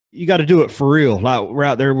you got to do it for real, like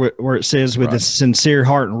right there where it says with a sincere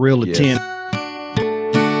heart and real intent.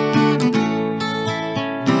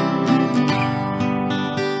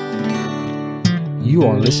 You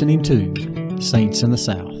are listening to Saints in the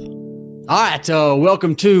South. All right,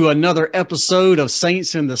 welcome to another episode of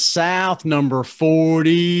Saints in the South, number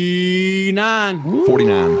 49. 49.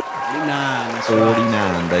 49,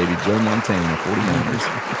 49, baby. Joe Montana, 49ers.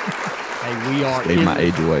 Hey, we are Gave my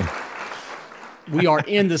age away. We are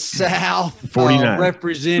in the South, 49.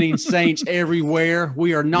 Representing saints everywhere.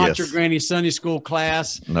 We are not your granny Sunday school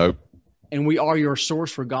class. Nope. And we are your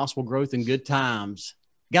source for gospel growth and good times.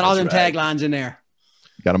 Got all them taglines in there.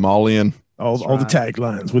 Got them all in. All the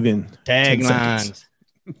taglines within Taglines.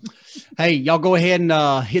 Hey, y'all go ahead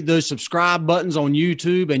and hit those subscribe buttons on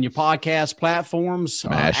YouTube and your podcast platforms.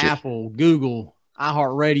 Apple, Google,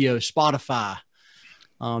 iHeartRadio, Spotify.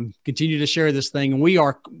 Continue to share this thing. And we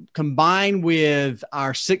are combined with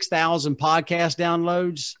our 6,000 podcast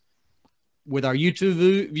downloads. With our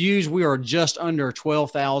YouTube views, we are just under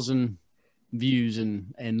 12,000 views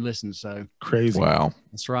and listens. So crazy. Wow.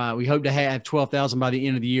 That's right. We hope to have 12,000 by the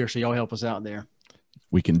end of the year. So y'all help us out there.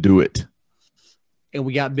 We can do it. And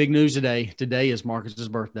we got big news today. Today is Marcus's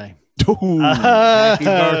birthday. Happy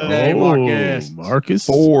birthday, Marcus. Marcus.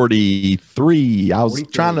 43. I was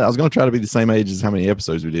 43. going to try to be the same age as how many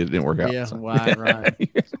episodes we did. It didn't work out. Yeah, So. right.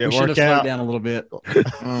 We should have slowed down a little bit.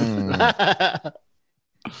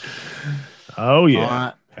 Oh, yeah. All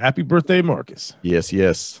right. Happy birthday, Marcus.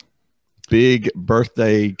 Yes. Big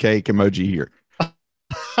birthday cake emoji here.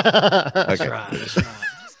 That's right.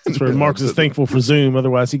 That's where Marcus is thankful for Zoom.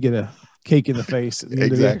 Otherwise, he'd get a cake in the face at the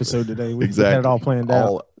end of the episode today. We had it all planned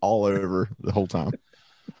out. All over the whole time.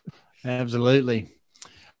 Absolutely.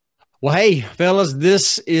 Well, hey, fellas,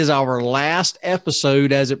 this is our last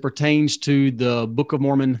episode as it pertains to the Book of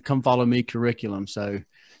Mormon Come Follow Me curriculum. So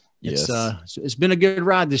it's been a good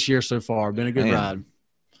ride this year so far. Been a good ride.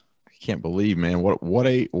 I can't believe, man. What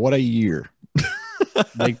a year.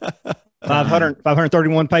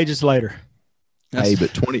 531 pages later. Hey,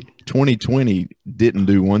 but 2020 didn't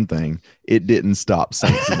do one thing. It didn't stop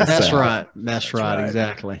Saints in the That's South. right. That's right.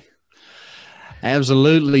 Exactly.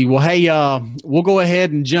 Absolutely. Well, hey, we'll go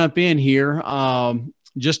ahead and jump in here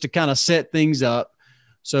just to kind of set things up.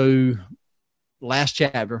 So last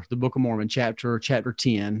chapter, the Book of Mormon, chapter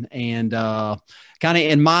 10. And kind of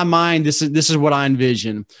in my mind, this is what I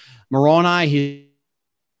envision. Moroni, he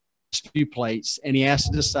has a few plates, and he has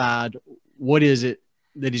to decide what is it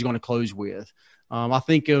that he's going to close with. I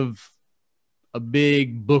think of a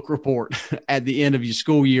big book report at the end of your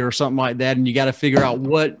school year or something like that, and you got to figure out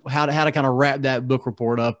how to kind of wrap that book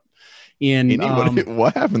report up.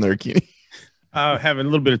 What happened there, Kenny? Having a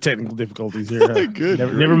little bit of technical difficulties here. Good.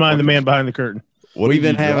 Never mind the man behind the curtain. We've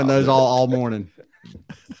been having those all morning.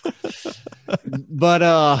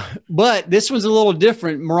 But this one's a little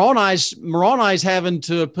different. Moroni's having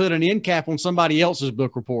to put an end cap on somebody else's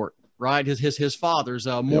book report, right? His father's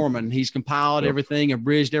Mormon. Yep. He's compiled everything,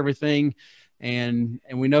 abridged everything. And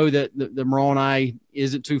we know that the Moroni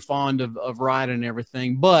isn't too fond of writing and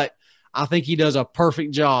everything, but I think he does a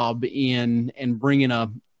perfect job in bringing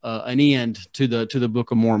an end to the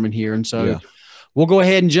Book of Mormon here. And so we'll go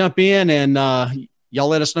ahead and jump in, and y'all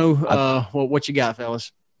let us know what you got,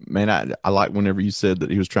 fellas. Man, I like whenever you said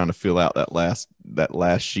that he was trying to fill out that last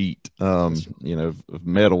sheet, of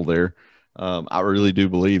metal there. I really do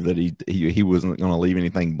believe that he wasn't going to leave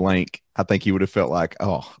anything blank. I think he would have felt like,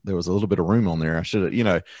 oh, there was a little bit of room on there. I should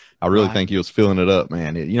have, I really think he was filling it up,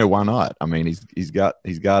 man. Why not? I mean, he's got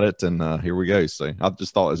it, and here we go. So I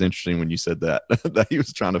just thought it was interesting when you said that that he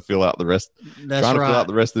was trying to fill out the rest. That's trying to fill out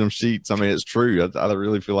the rest of them sheets. I mean, it's true. I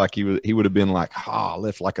really feel like he would have been like, I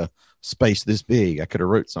left like a space this big. I could have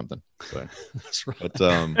wrote something. So. That's right.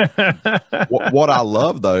 But what I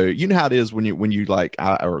love though, you know how it is when you like,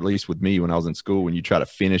 or at least with me when I was in school, when you try to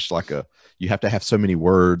finish you have to have so many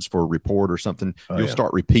words for a report or something. You'll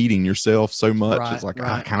start repeating yourself so much. Right, it's like,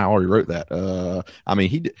 I kind of already wrote that. I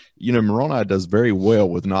mean, Moroni does very well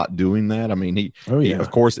with not doing that. I mean, he of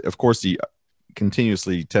course he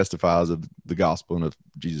continuously testifies of the gospel and of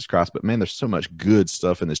Jesus Christ, but man, there's so much good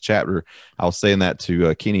stuff in this chapter. I was saying that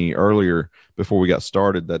to Kenny earlier before we got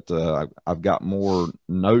started that I've got more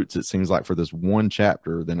notes, it seems like, for this one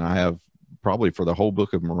chapter than I have probably for the whole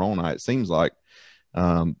book of Moroni. It seems like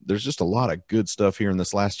there's just a lot of good stuff here in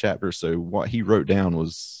this last chapter. So what he wrote down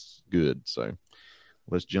was good. So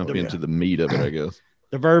let's jump into the meat of it, I guess.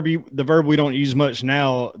 The verb we don't use much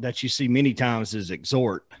now that you see many times is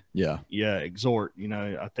exhort. Yeah, exhort.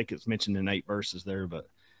 I think it's mentioned in 8 verses there, but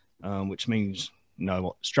which means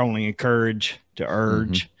strongly encourage, to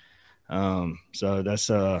urge. So that's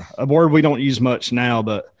a word we don't use much now,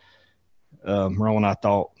 but Ron, I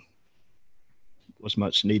thought was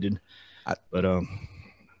much needed.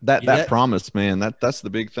 That promise, man, that's the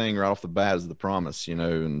big thing right off the bat is the promise,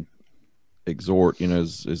 and exhort,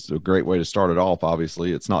 is a great way to start it off.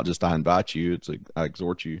 Obviously, it's not just I invite you, it's I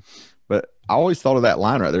exhort you. But I always thought of that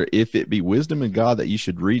line right there, if it be wisdom in God that you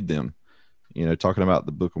should read them, talking about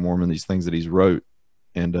the Book of Mormon, these things that he's wrote.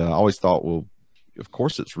 And I always thought, well, of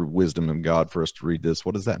course it's wisdom in God for us to read this.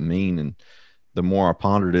 What does that mean? And the more I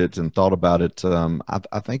pondered it and thought about it,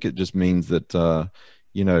 I think it just means that,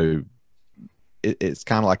 it's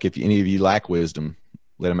kind of like if any of you lack wisdom,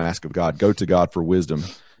 let him ask of God. Go to God for wisdom.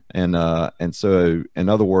 And so, in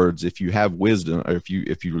other words, if you have wisdom, or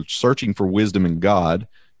if you're searching for wisdom in God,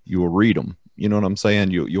 you will read them. You know what I'm saying?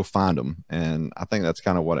 You'll find them. And I think that's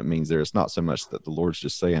kind of what it means there. It's not so much that the Lord's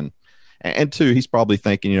just saying, and two, he's probably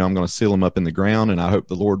thinking, I'm going to seal them up in the ground. And I hope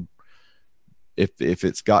the Lord, if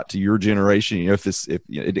it's got to your generation, if it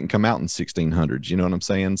didn't come out in 1600s, you know what I'm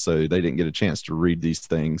saying? So they didn't get a chance to read these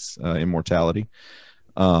things, immortality.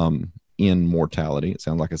 It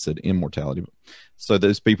sounds like I said immortality. So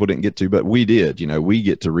those people didn't get to, but we did, we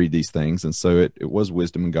get to read these things. And so it was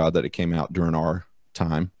wisdom in God that it came out during our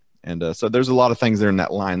time. And so there's a lot of things there in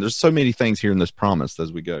that line. There's so many things here in this promise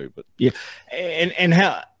as we go, but yeah.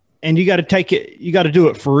 And you got to take it, you got to do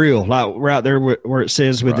it for real. Like we're out there where it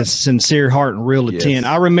says with a sincere heart and real intent.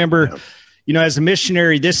 I remember, as a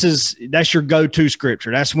missionary, that's your go-to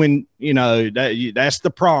scripture. That's when, that's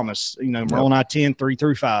the promise, Moroni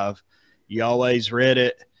 10:3-5. You always read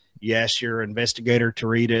it. You ask your investigator to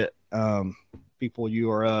read it. People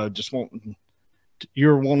you are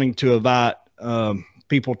you're wanting to invite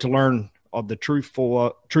people to learn of the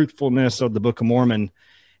truthfulness of the Book of Mormon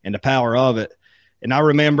and the power of it. And I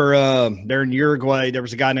remember there in Uruguay, there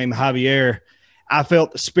was a guy named Javier. I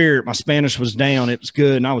felt the spirit. My Spanish was down. It was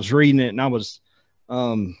good. And I was reading it and I was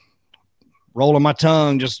rolling my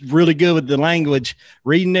tongue, just really good with the language,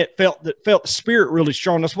 reading it, felt the spirit really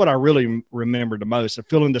strong. That's what I really remember the most, of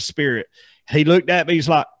feeling the spirit. He looked at me. He's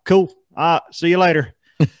like, cool. See you later.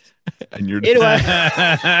 And you're anyway,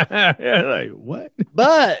 like, what?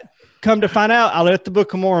 But come to find out, I left the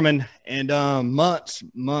Book of Mormon, and months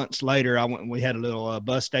later, we had a little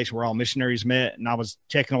bus station where all missionaries met, and I was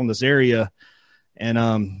checking on this area, and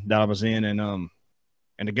that I was in, and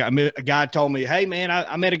a guy told me, "Hey man,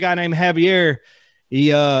 I met a guy named Javier.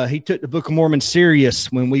 He took the Book of Mormon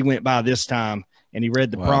serious when we went by this time, and he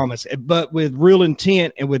read the promise, but with real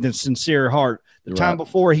intent and with a sincere heart. The time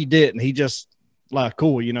before he didn't. He just like,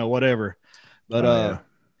 cool, whatever. But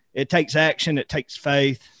it takes action. It takes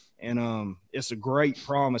faith. And it's a great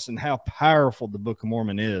promise, and how powerful the Book of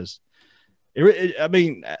Mormon is. I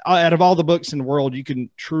mean, out of all the books in the world, you can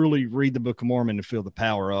truly read the Book of Mormon and feel the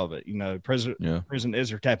power of it. President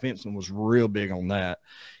Ezra Taft Benson was real big on that.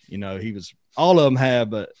 He was, all of them have,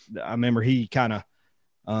 but I remember he kind of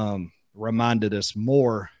reminded us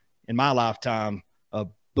more in my lifetime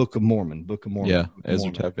of Book of Mormon. Yeah,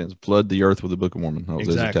 Ezra Taft Benson, flood the earth with the Book of Mormon. That was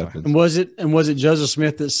exactly. Ezra Taft Benson. And was it Joseph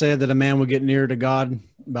Smith that said that a man would get nearer to God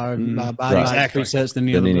by precepts than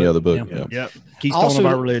any other book? Yep. Keystone of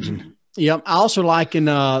our religion. Yep. I also like in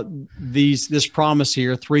this promise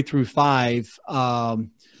here, 3-5.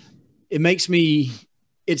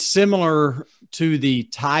 It's similar to the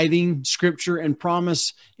tithing scripture and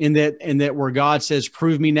promise in that where God says,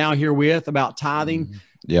 "Prove me now herewith," about tithing. Mm-hmm.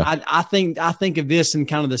 Yeah, I think of this in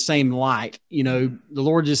kind of the same light. The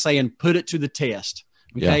Lord is saying, put it to the test.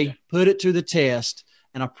 Okay, put it to the test,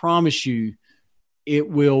 and I promise you, it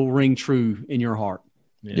will ring true in your heart.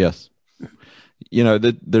 Yeah. Yes.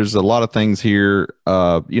 There's a lot of things here.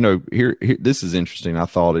 Here, this is interesting. I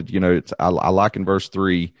thought it. I like in verse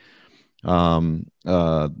 3.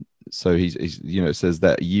 So he's it says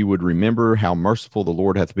that ye would remember how merciful the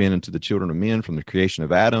Lord hath been unto the children of men from the creation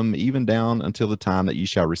of Adam, even down until the time that ye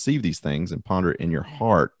shall receive these things and ponder it in your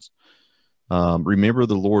hearts. Remember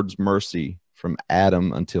the Lord's mercy from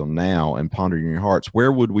Adam until now and ponder in your hearts.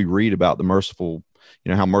 Where would we read about the merciful,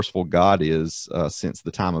 how merciful God is since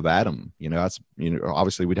the time of Adam? That's,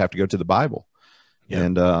 obviously we'd have to go to the Bible.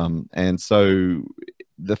 Yeah. And so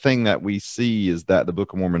the thing that we see is that the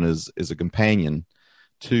Book of Mormon is a companion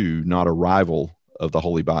to, not a rival of the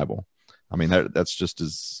Holy Bible. I mean, that's just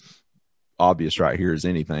as obvious right here as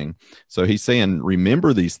anything. So he's saying,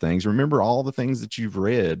 remember these things, remember all the things that you've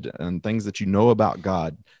read and things that you know about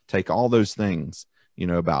God. Take all those things,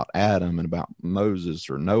 about Adam and about Moses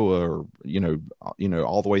or Noah or,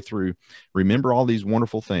 all the way through. Remember all these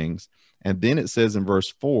wonderful things. And then it says in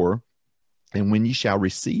verse 4, and when ye shall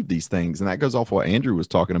receive these things, and that goes off what Andrew was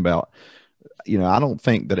talking about, I don't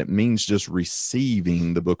think that it means just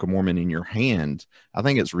receiving the Book of Mormon in your hand. I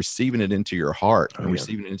think it's receiving it into your heart and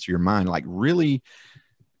receiving it into your mind, like really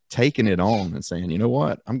taking it on and saying, you know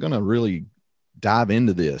what, I'm going to really dive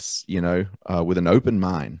into this, with an open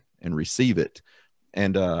mind and receive it.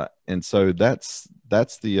 And so that's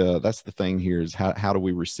the thing here is how do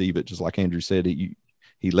we receive it? Just like Andrew said,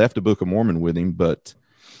 he left the Book of Mormon with him, but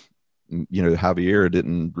Javier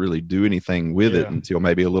didn't really do anything with it until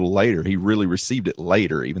maybe a little later. He really received it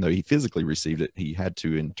later, even though he physically received it, he had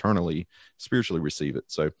to internally, spiritually receive it.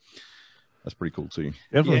 So that's pretty cool too.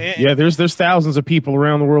 Definitely. Yeah. There's thousands of people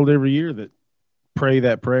around the world every year that pray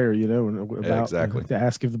that prayer, about exactly to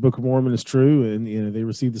ask if the Book of Mormon is true, and they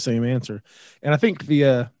receive the same answer. And I think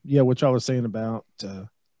what y'all was saying about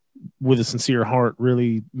with a sincere heart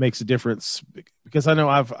really makes a difference, because I know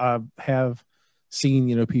I have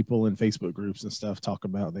seen people in Facebook groups and stuff talk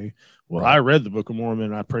about I read the Book of Mormon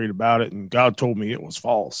and I prayed about it and God told me it was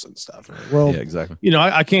false and stuff. Well, yeah, exactly.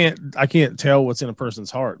 I can't tell what's in a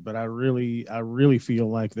person's heart, but I really feel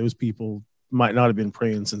like those people might not have been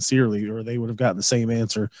praying sincerely, or they would have gotten the same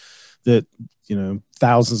answer that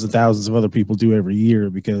thousands and thousands of other people do every year,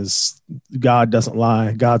 because God doesn't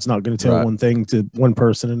lie. God's not going to tell one thing to one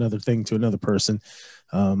person, another thing to another person.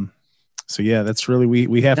 So yeah, that's really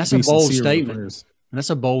we have to be sincere. That's a bold statement. And that's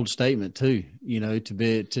a bold statement too.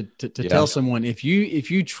 To tell someone, if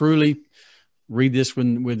you truly read this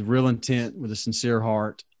with real intent, with a sincere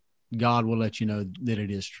heart, God will let you know that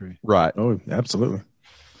it is true. Right. Oh, absolutely.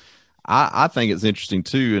 I think it's interesting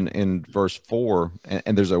too in verse 4,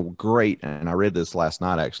 and there's a great, and I read this last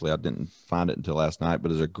night, actually, I didn't find it until last night, but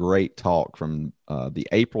there's a great talk from the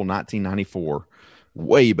April 1994,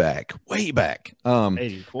 way back.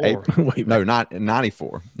 84. No, not 94,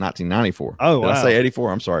 1994. Oh, Did wow. I say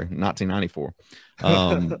 84? I'm sorry, 1994.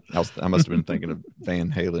 I must have been thinking of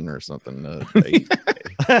Van Halen or something.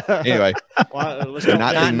 Anyway,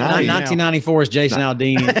 1994 is Jason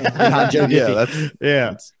Aldean.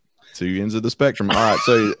 That's two ends of the spectrum. All right.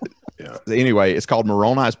 So anyway, it's called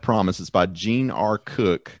Moroni's Promise. It's by Gene R.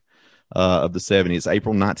 Cook of the 70s. It's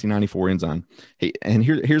April 1994 enzyme. And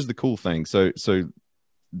here's the cool thing. So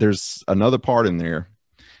there's another part in there,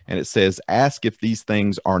 and it says, ask if these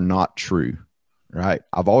things are not true. Right.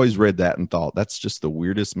 I've always read that and thought that's just the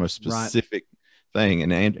weirdest, most specific thing.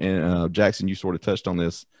 And Jackson, you sort of touched on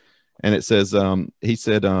this. And it says, he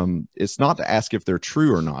said, it's not to ask if they're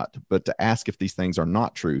true or not, but to ask if these things are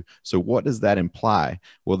not true. So what does that imply?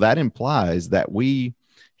 Well, that implies that he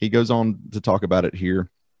goes on to talk about it here,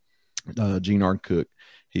 Gene R. Cook.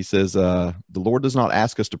 He says, the Lord does not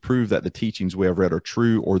ask us to prove that the teachings we have read are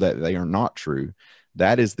true or that they are not true.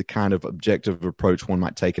 That is the kind of objective approach one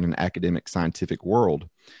might take in an academic scientific world.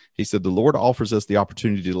 He said, the Lord offers us the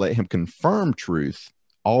opportunity to let him confirm truth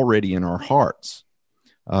already in our hearts.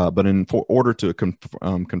 But in order to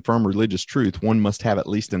confirm religious truth, one must have at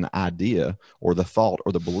least an idea or the thought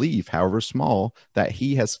or the belief, however small, that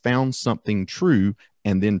he has found something true,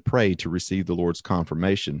 and then pray to receive the Lord's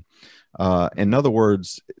confirmation. In other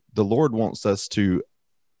words, the Lord wants us to,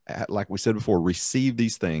 like we said before, receive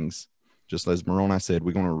these things. Just as Moroni said,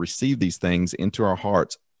 we're going to receive these things into our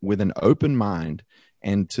hearts with an open mind,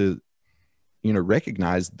 and to,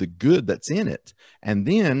 recognize the good that's in it. And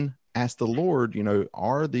then ask the Lord,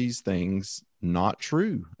 are these things not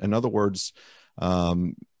true? In other words,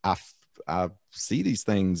 I see these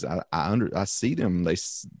things, I see them, they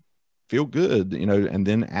feel good, and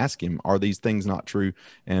then ask him, are these things not true?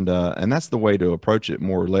 And that's the way to approach it,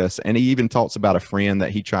 more or less. And he even talks about a friend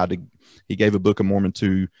that he gave a Book of Mormon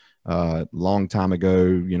to long time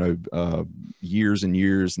ago, years and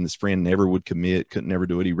years, and this friend never would commit, couldn't never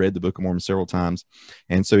do it. He read the Book of Mormon several times.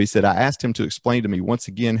 And so he said, I asked him to explain to me once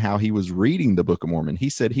again how he was reading the Book of Mormon.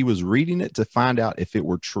 He said he was reading it to find out if it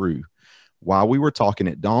were true. While we were talking,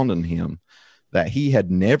 it dawned on him that he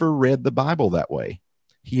had never read the Bible that way.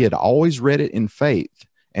 He had always read it in faith,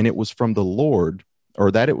 and it was from the Lord,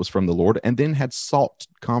 or that it was from the Lord, and then had sought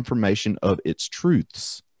confirmation of its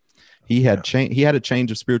truths. He had a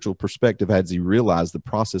change of spiritual perspective as he realized the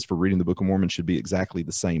process for reading the Book of Mormon should be exactly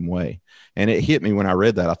the same way. And it hit me when I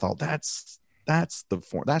read that. I thought that's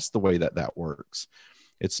the way that works.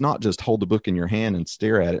 It's not just hold the book in your hand and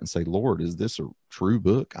stare at it and say, Lord, is this a true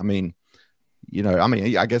book? I guess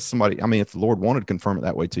if the Lord wanted to confirm it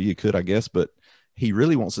that way to you, could, I guess, but he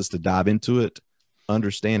really wants us to dive into it,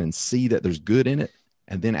 understand and see that there's good in it,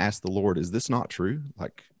 and then ask the Lord, is this not true?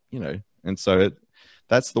 And so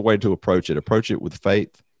that's the way to approach it with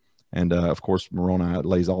faith. And of course, Moroni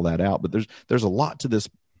lays all that out, but there's a lot to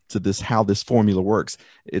to this, how this formula works.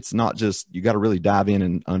 It's not just, you got to really dive in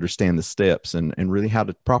and understand the steps and really how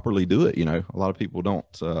to properly do it. A lot of people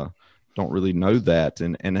don't really know that,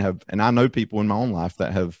 and I know people in my own life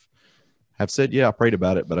that have said, yeah, I prayed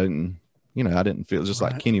about it, but I didn't feel, just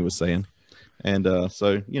like Kenny was saying. And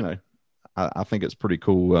so, I think it's pretty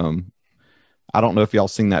cool. I don't know if y'all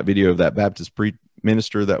seen that video of that Baptist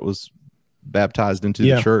minister that was baptized into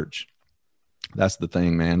the church. That's the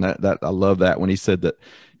thing, man. That I love that when he said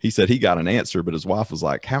he got an answer, but his wife was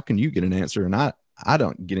like, how can you get an answer? And I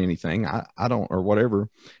don't get anything. I don't, or whatever.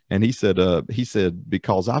 And he said,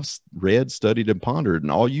 because I've read, studied, and pondered,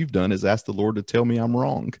 and all you've done is ask the Lord to tell me I'm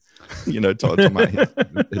wrong, talking about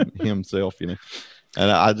himself, And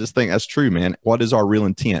I just think that's true, man. What is our real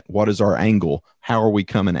intent? What is our angle? How are we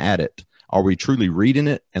coming at it? Are we truly reading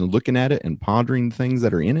it and looking at it and pondering things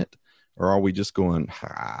that are in it? Or are we just going,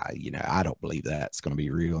 I don't believe that's going to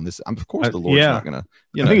be real. And this, of course, the Lord's not going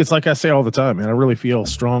to, I think it's like I say all the time, man. I really feel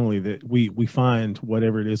strongly that we find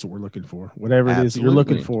whatever it is that we're looking for, whatever it is that you're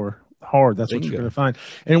looking for hard. That's what you're going to find.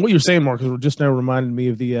 And what you're saying, Mark, is just now reminded me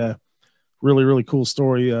of the really, really cool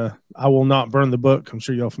story. I Will Not Burn the Book. I'm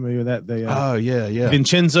sure y'all familiar with that.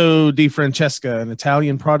 Vincenzo di Francesca, an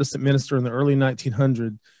Italian Protestant minister in the early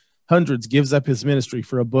 1900s, gives up his ministry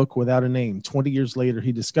for a book without a name. 20 years later,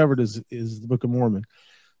 he discovered is the Book of Mormon.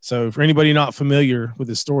 So for anybody not familiar with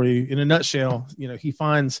his story, in a nutshell, he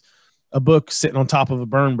finds a book sitting on top of a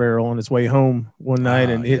burn barrel on his way home one night,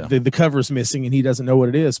 and the cover's missing, and he doesn't know what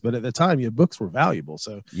it is. But at the time, books were valuable.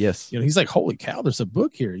 So yes, he's like, holy cow, there's a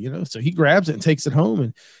book here, So he grabs it and takes it home,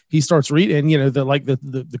 and he starts reading. And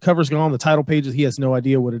the cover's gone, the title pages, he has no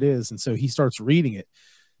idea what it is, and so he starts reading it.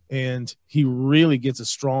 And he really gets a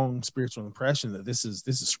strong spiritual impression that this is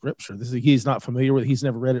scripture. He's not familiar with it. He's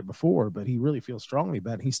never read it before, but he really feels strongly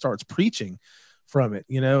about it. He starts preaching from it,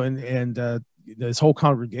 and this whole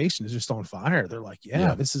congregation is just on fire. They're like,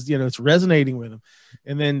 this is, it's resonating with him.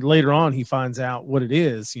 And then later on, he finds out what it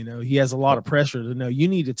is. He has a lot of pressure to know, you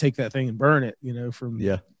need to take that thing and burn it,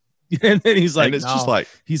 and then he's like, it's just like,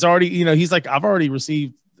 he's already, he's like, I've already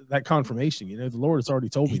received that confirmation. The Lord has already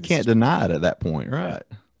told me. He can't deny it at that point. Right.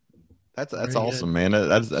 That's awesome, man.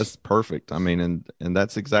 That's perfect. I mean, and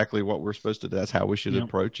that's exactly what we're supposed to do. That's how we should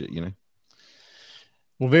approach it,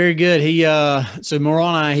 Well, very good. So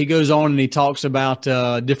Moroni, he goes on and he talks about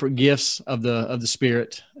different gifts of the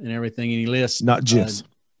Spirit and everything, and he lists not gifs.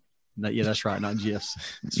 That's right, not gifs.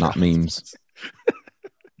 Not memes.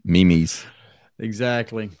 Memes.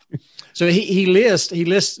 Exactly. So he lists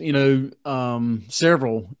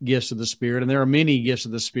several gifts of the Spirit, and there are many gifts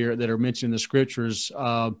of the Spirit that are mentioned in the Scriptures.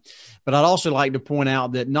 But I'd also like to point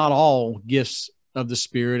out that not all gifts of the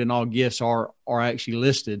Spirit and all gifts are actually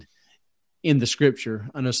listed in the Scripture.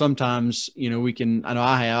 I know sometimes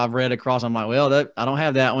I've read across. I'm like, well, I don't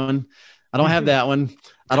have that one. I don't have that one.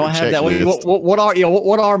 I don't have that one.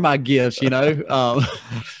 What are my gifts?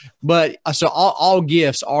 But so all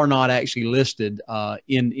gifts are not actually listed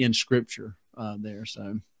in Scripture there.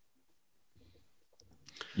 So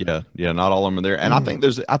yeah, not all of them are there. And I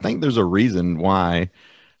think there's a reason why,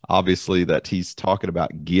 obviously, that he's talking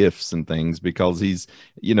about gifts and things, because he's,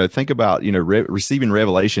 think about, receiving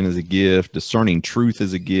revelation is a gift, discerning truth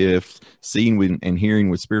is a gift, seeing and hearing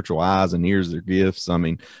with spiritual eyes and ears are gifts. I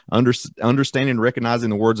mean, understanding and recognizing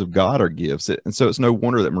the words of God are gifts. And so it's no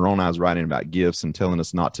wonder that Moroni is writing about gifts and telling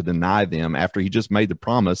us not to deny them after he just made the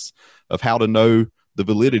promise of how to know the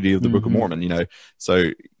validity of the Book of Mormon,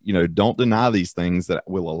 So, don't deny these things that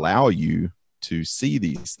will allow you to see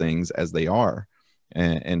these things as they are.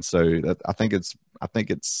 And so I think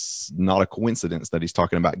it's not a coincidence that he's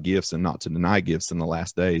talking about gifts and not to deny gifts in the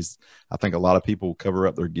last days. I think a lot of people cover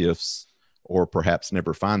up their gifts or perhaps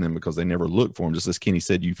never find them because they never look for them. Just as Kenny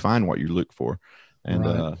said, you find what you look for. And,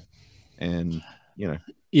 right.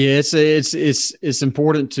 Yeah, it's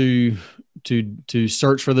important to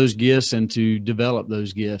search for those gifts and to develop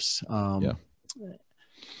those gifts. And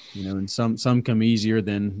some come easier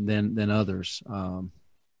than others.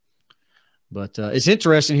 But it's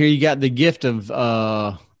interesting here. You got the gift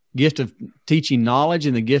of teaching knowledge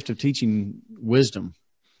and the gift of teaching wisdom.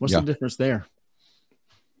 What's the difference there?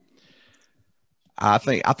 I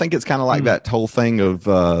think it's kind of like that whole thing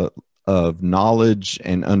of knowledge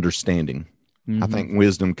and understanding. I think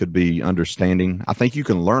wisdom could be understanding. I think you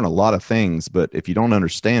can learn a lot of things, but if you don't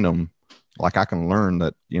understand them, like I can learn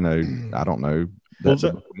that, I don't know.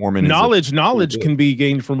 Mormon knowledge can be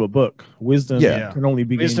gained from a book. Wisdom can only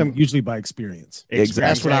be gained usually by experience. Exactly.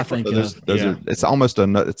 That's what I think. It's almost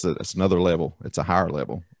it's another level. It's a higher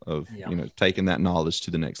level of taking that knowledge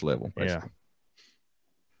to the next level. Basically.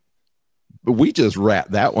 But we just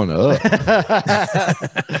wrapped that one up.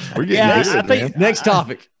 We're getting good, I think man. Next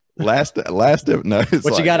topic. Last no. It's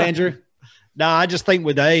What you got, Andrew? No, I just think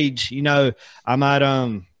with age, I might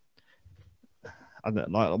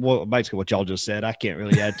well, basically what y'all just said. I can't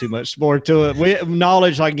really add too much more to it.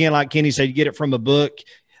 Knowledge, again, like Kenny said, you get it from a book.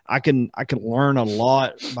 I can learn a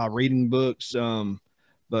lot by reading books,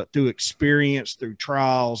 but through experience, through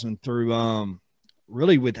trials, and through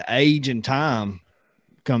really with age and time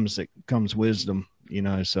comes wisdom.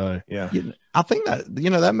 So Yeah. I think that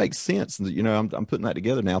that makes sense. I'm putting that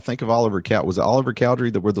together now. Think of Oliver Cowdery. Was it Oliver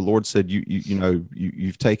Cowdery where the Lord said,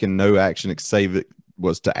 you've taken no action save it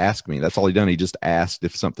was to ask me. That's all he done. He just asked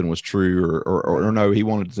if something was true or no. He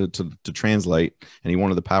wanted to translate, and he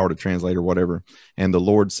wanted the power to translate or whatever. And the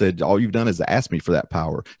Lord said, all you've done is ask me for that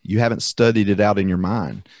power. You haven't studied it out in your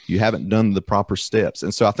mind. You haven't done the proper steps.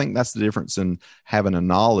 And so I think that's the difference in having a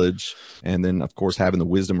knowledge and then, of course, having the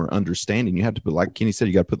wisdom or understanding. You have to put, like Kenny said,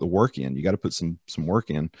 you got to put the work in. You got to put some work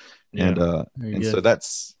in. And so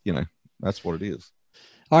that's what it is.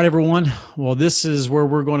 All right, everyone. Well, this is where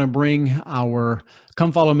we're going to bring our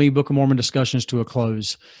Come Follow Me Book of Mormon discussions to a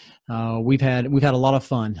close. We've had a lot of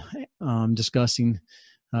fun discussing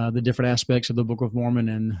the different aspects of the Book of Mormon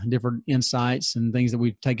and different insights and things that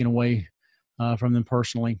we've taken away from them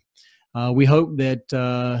personally. We hope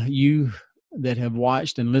that you that have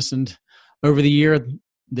watched and listened over the year,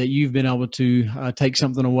 that you've been able to take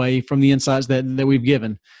something away from the insights that we've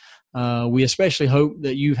given. We especially hope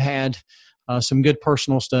that you've had some good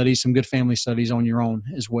personal studies, some good family studies on your own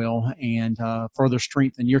as well, and further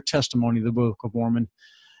strengthen your testimony of the Book of Mormon,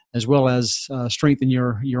 as well as strengthen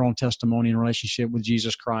your own testimony and relationship with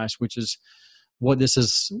Jesus Christ, which is what this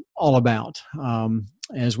is all about.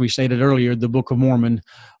 As we stated earlier, the Book of Mormon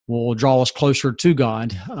will draw us closer to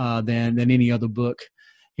God than any other book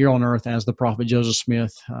here on earth, as the prophet Joseph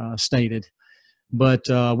Smith stated. But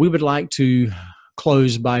we would like to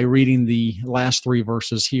close by reading the last three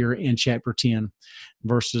verses here in chapter 10,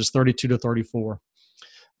 verses 32 to 34.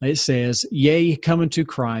 It says, "Yea, come unto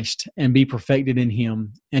Christ, and be perfected in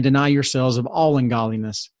him, and deny yourselves of all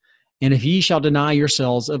ungodliness. And if ye shall deny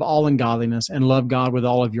yourselves of all ungodliness, and love God with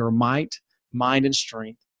all of your might, mind, and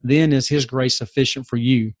strength, then is his grace sufficient for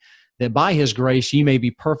you, that by his grace ye may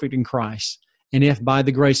be perfect in Christ. And if by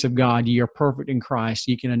the grace of God ye are perfect in Christ,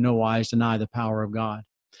 ye can in no wise deny the power of God.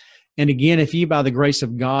 And again, if ye by the grace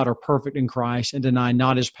of God are perfect in Christ, and deny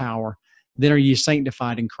not his power, then are ye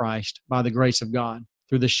sanctified in Christ by the grace of God,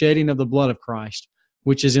 through the shedding of the blood of Christ,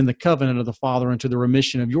 which is in the covenant of the Father unto the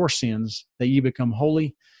remission of your sins, that ye become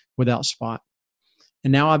holy without spot.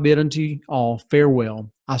 And now I bid unto you all farewell.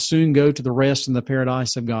 I soon go to the rest in the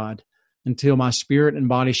paradise of God, until my spirit and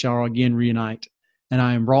body shall again reunite, and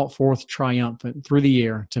I am brought forth triumphant through the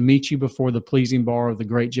air to meet you before the pleasing bar of the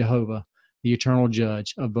great Jehovah, the eternal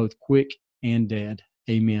judge of both quick and dead.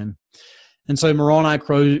 Amen." And so Moroni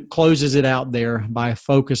closes it out there by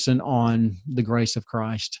focusing on the grace of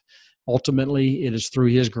Christ. Ultimately, it is through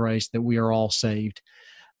his grace that we are all saved.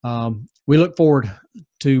 We look forward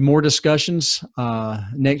to more discussions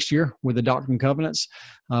next year with the Doctrine and Covenants.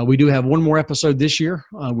 We do have one more episode this year,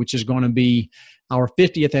 which is going to be our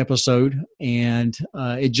 50th episode, and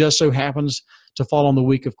it just so happens to fall on the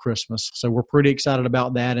week of Christmas. So we're pretty excited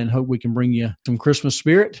about that, and hope we can bring you some Christmas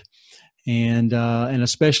spirit, and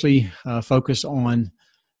especially focus on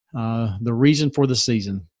the reason for the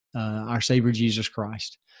season, our Savior Jesus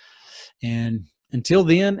Christ. And until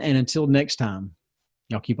then, and until next time,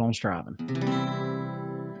 y'all keep on striving.